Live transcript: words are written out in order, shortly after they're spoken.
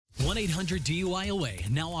1-800-DUIOA,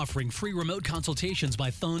 now offering free remote consultations by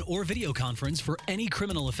phone or video conference for any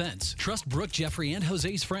criminal offense. Trust Brooke, Jeffrey, and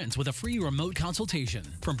Jose's friends with a free remote consultation.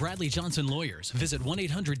 From Bradley Johnson Lawyers, visit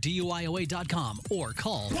 1-800-DUIOA.com or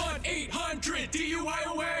call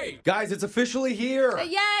 1-800-DUIOA. Guys, it's officially here.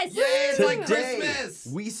 Yes! Yay, it's like Today, Christmas.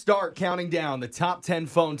 we start counting down the top 10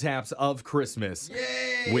 phone taps of Christmas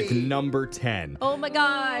Yay. with number 10. Oh my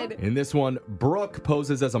God. In this one, Brooke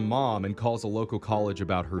poses as a mom and calls a local college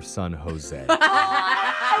about her son, Jose.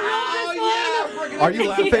 Oh, yeah. We're gonna Are you be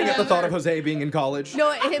laughing at the together. thought of Jose being in college?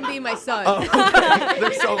 No, him being my son. Oh, okay.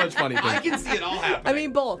 There's so much funny I things. can see it all happening. I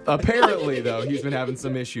mean, both. Apparently, though, he's been having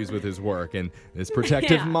some issues with his work, and this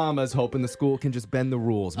protective Yeah. mama's hoping the school can just bend the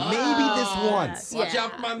rules. Maybe this once. Watch Yeah.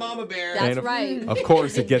 out for my mama bear. That's And right. Of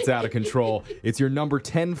course, it gets out of control. It's your number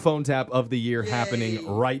 10 phone tap of the year happening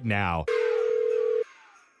right now.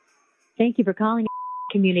 Thank you for calling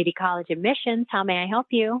Community College Admissions. How may I help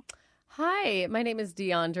you? Hi, my name is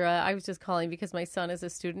Deandra. I was just calling because my son is a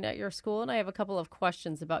student at your school, and I have a couple of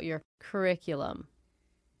questions about your curriculum.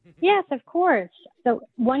 Yes, of course. So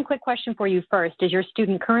one quick question for you first. Is your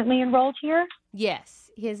student currently enrolled here?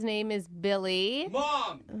 Yes, his name is Billy.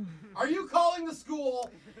 Mom, are you calling the school?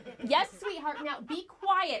 Yes, sweetheart. Now be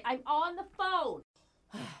quiet. I'm on the phone.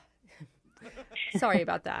 Sorry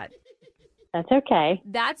about that. That's okay.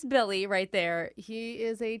 That's Billy right there. He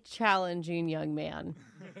is a challenging young man.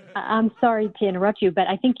 I'm sorry to interrupt you, but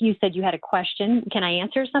I think you said you had a question. Can I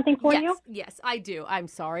answer something for you? Yes, I do. I'm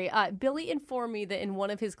sorry. Billy informed me that in one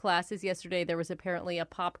of his classes yesterday, there was apparently a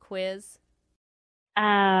pop quiz.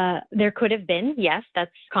 There could have been. Yes,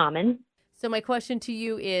 that's common. So my question to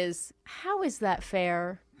you is, how is that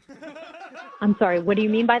fair? I'm sorry. What do you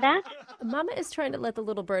mean by that? Mama is trying to let the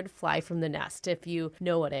little bird fly from the nest, if you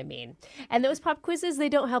know what I mean. And those pop quizzes, they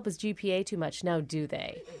don't help his GPA too much now, do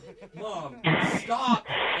they? Mom, stop.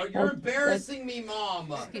 Oh, you're embarrassing me,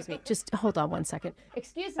 Mom. Excuse me. Just hold on one second.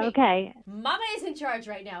 Excuse me. Okay. Mama is in charge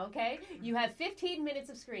right now, okay? You have 15 minutes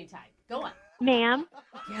of screen time. Go on. Ma'am,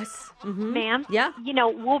 Yes. ma'am. Yeah. You know,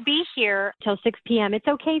 we'll be here till 6 p.m. It's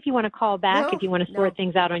okay if you want to call back, No, if you want to sort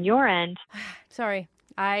things out on your end. Sorry.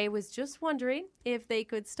 I was just wondering if they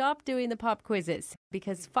could stop doing the pop quizzes,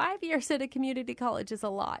 because 5 years at a community college is a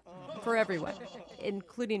lot for everyone,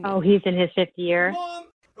 including me. Oh, he's in his fifth year. Mom,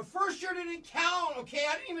 the first year didn't count, okay?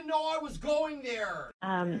 I didn't even know I was going there. It's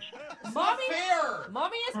not Mommy? fair.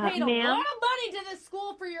 Mommy has paid a ma'am? lot of money to this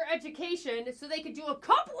school for your education so they could do a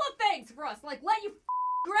couple of things for us, like let you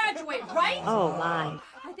graduate, right? Oh, my.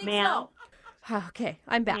 I think ma'am. so. Okay,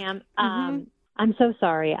 I'm back. Ma'am, I'm so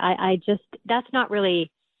sorry. I just, that's not really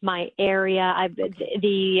my area.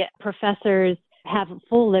 The professors have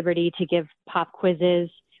full liberty to give pop quizzes.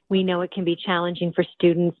 We know it can be challenging for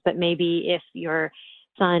students, but maybe if your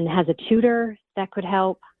son has a tutor, that could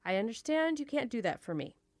help. I understand you can't do that for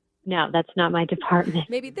me. No, that's not my department.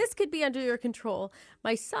 Maybe this could be under your control.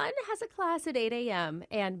 My son has a class at 8 a.m.,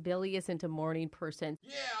 and Billy isn't a morning person.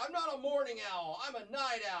 Yeah, I'm not a morning owl. I'm a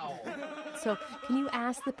night owl. So can you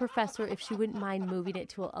ask the professor if she wouldn't mind moving it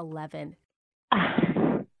to 11?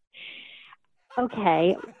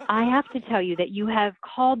 Okay, I have to tell you that you have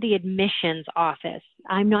called the admissions office.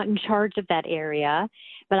 I'm not in charge of that area,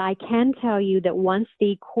 but I can tell you that once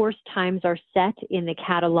the course times are set in the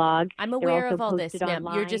catalog, I'm they're aware also of all this, posted ma'am.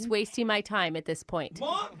 You're just online. wasting my time at this point.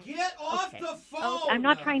 Mom, get off Okay. the phone. I'm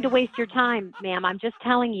not trying to waste your time, ma'am. I'm just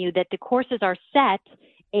telling you that the courses are set,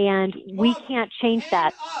 and we Mom, can't change hang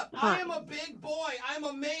that. up. I am a big boy. I'm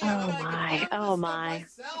a man. Oh, I can my. handle Oh, this my.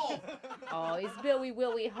 stuff myself. Oh, is Billy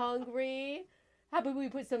Willie hungry? How about we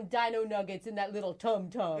put some dino nuggets in that little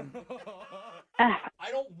tum-tum?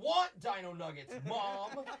 I don't want dino nuggets, Mom.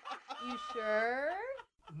 You sure?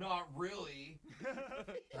 Not really.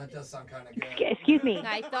 That does sound kind of good. Excuse me.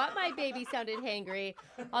 I thought my baby sounded hangry.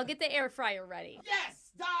 I'll get the air fryer ready.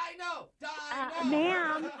 Yes, dino.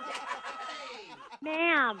 Ma'am. Yay.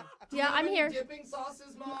 Ma'am. Do Yeah, you have I'm any here. Dipping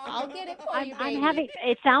sauces, Mom. I'll get it for you, baby. I'm having,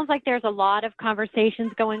 it sounds like there's a lot of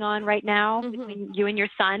conversations going on right now Mhm. between you and your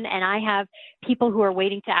son, and I have people who are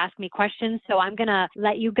waiting to ask me questions, so I'm going to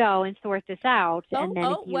let you go and sort this out, and then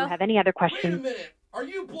if you well. have any other Wait a questions. minute. Are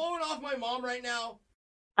you blowing off my mom right now?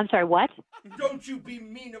 I'm sorry, what? Don't you be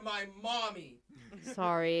mean to my mommy.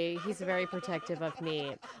 Sorry, he's very protective of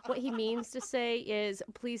me. What he means to say is,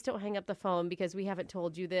 please don't hang up the phone because we haven't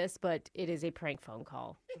told you this, but it is a prank phone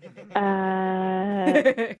call.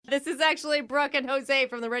 This is actually Brooke and Jose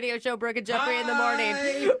from the radio show Brooke and Jeffrey in the Morning.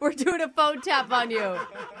 Hi. We're doing a phone tap on you.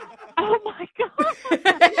 Oh my God.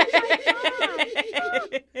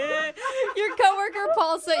 Your coworker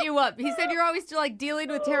Paul set you up. He said you're always like dealing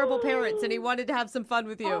with terrible parents and he wanted to have some fun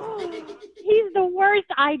with you. He's the worst.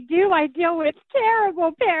 I deal with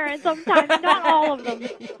terrible parents sometimes, not all of them.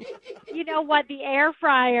 You know what? The air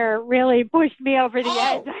fryer really pushed me over the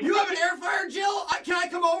edge. You have an air fryer, Jill? Can I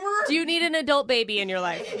come over? Do you need an adult baby in your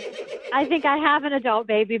life? I think I have an adult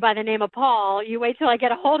baby by the name of Paul. You wait till I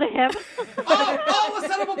get a hold of him. Let's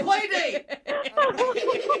set up a play date.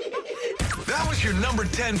 That was your number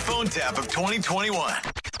 10 phone tap of 2021.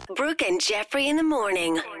 Brooke and Jeffrey in the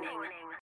morning.